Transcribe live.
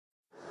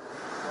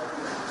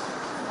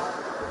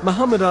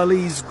Muhammad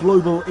Ali's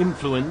global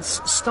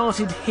influence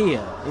started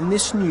here in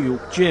this New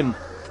York gym.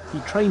 He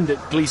trained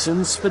at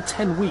Gleason's for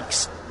 10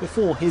 weeks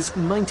before his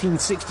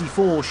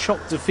 1964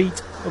 shock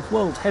defeat of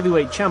world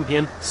heavyweight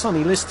champion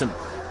Sonny Liston.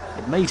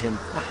 It made him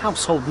a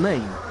household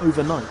name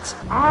overnight.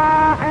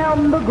 I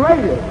am the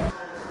greatest.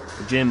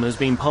 The gym has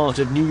been part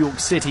of New York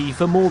City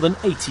for more than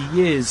 80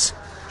 years.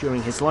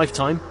 During his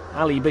lifetime,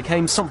 Ali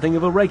became something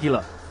of a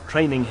regular,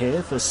 training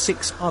here for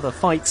 6 other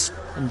fights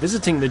and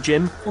visiting the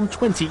gym on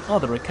 20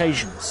 other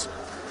occasions.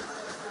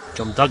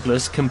 John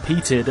Douglas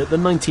competed at the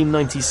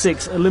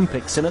 1996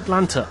 Olympics in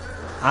Atlanta.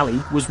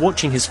 Ali was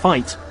watching his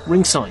fight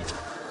ringside.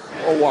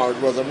 Oh wow, it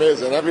was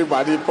amazing.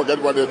 Everybody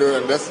forget what they're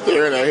doing and they're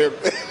staring at him.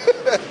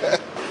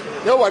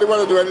 Nobody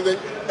want to do anything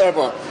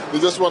ever. They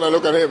just want to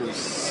look at him,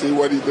 see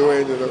what he's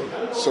doing, you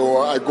know.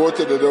 So I go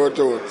to the door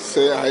to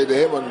say hi to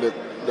him, and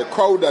the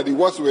crowd that he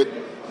was with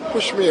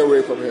pushed me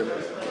away from him.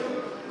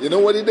 You know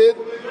what he did?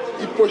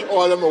 He pushed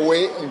all of them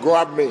away and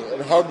grabbed me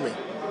and hugged me.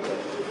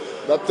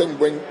 That thing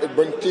bring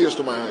tears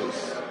to my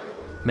eyes.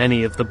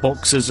 Many of the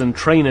boxers and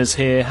trainers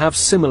here have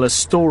similar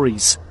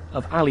stories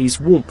of Ali's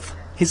warmth,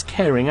 his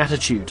caring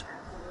attitude.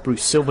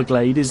 Bruce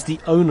Silverglade is the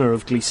owner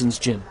of Gleason's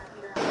gym.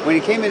 When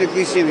he came into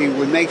Gleason, he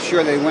would make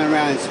sure that he went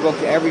around and spoke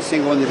to every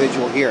single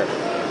individual here.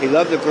 He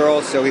loved the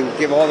girls, so he would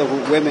give all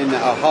the women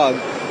a hug,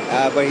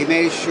 but he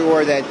made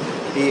sure that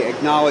he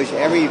acknowledged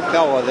every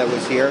fella that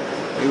was here.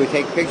 He would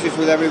take pictures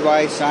with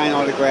everybody, sign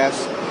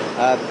autographs.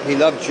 He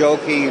loved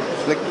joking. He'd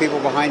flick people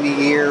behind the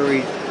ear.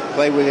 He'd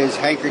play with his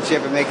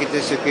handkerchief and make it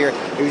disappear.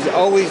 He was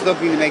always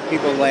looking to make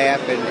people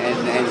laugh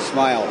and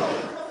smile.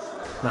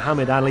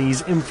 Muhammad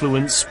Ali's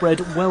influence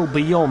spread well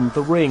beyond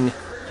the ring.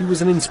 He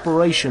was an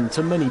inspiration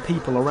to many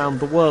people around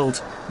the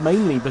world,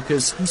 mainly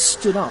because he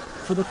stood up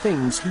for the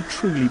things he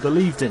truly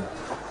believed in.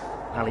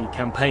 Ali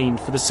campaigned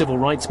for the civil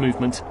rights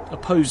movement,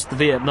 opposed the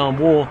Vietnam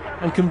War,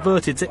 and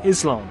converted to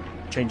Islam,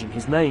 changing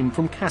his name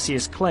from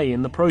Cassius Clay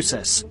in the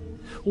process.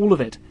 All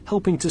of it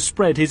helping to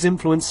spread his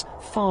influence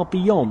far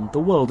beyond the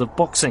world of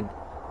boxing,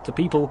 to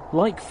people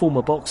like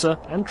former boxer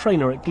and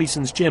trainer at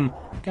Gleason's gym,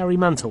 Gary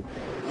Mantle.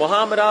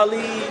 Muhammad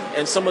Ali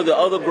and some of the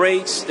other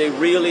greats, they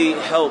really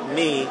helped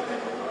me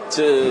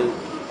to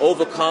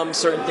overcome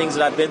certain things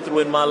that I've been through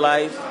in my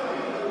life.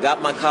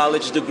 Got my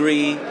college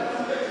degree,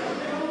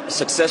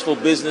 successful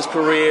business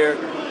career.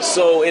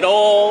 So it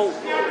all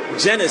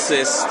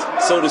genesis,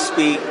 so to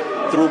speak,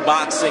 through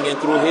boxing and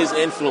through his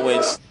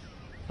influence.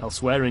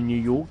 Elsewhere in New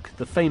York,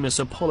 the famous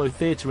Apollo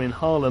Theatre in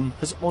Harlem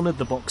has honoured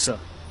the boxer,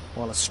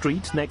 while a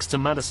street next to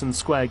Madison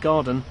Square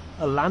Garden,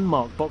 a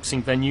landmark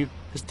boxing venue,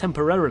 has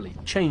temporarily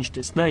changed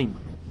its name.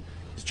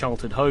 His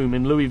childhood home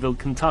in Louisville,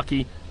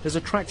 Kentucky, has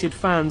attracted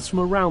fans from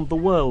around the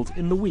world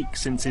in the week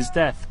since his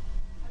death,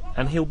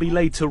 and he'll be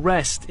laid to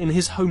rest in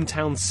his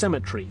hometown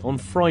cemetery on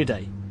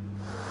Friday.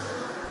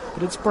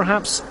 But it's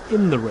perhaps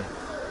in the ring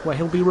where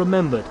he'll be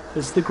remembered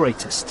as the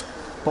greatest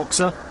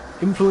boxer,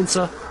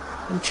 influencer,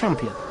 and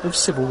champion of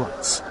civil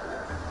rights.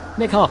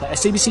 Nick Harper,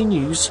 SABC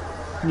News,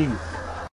 New York.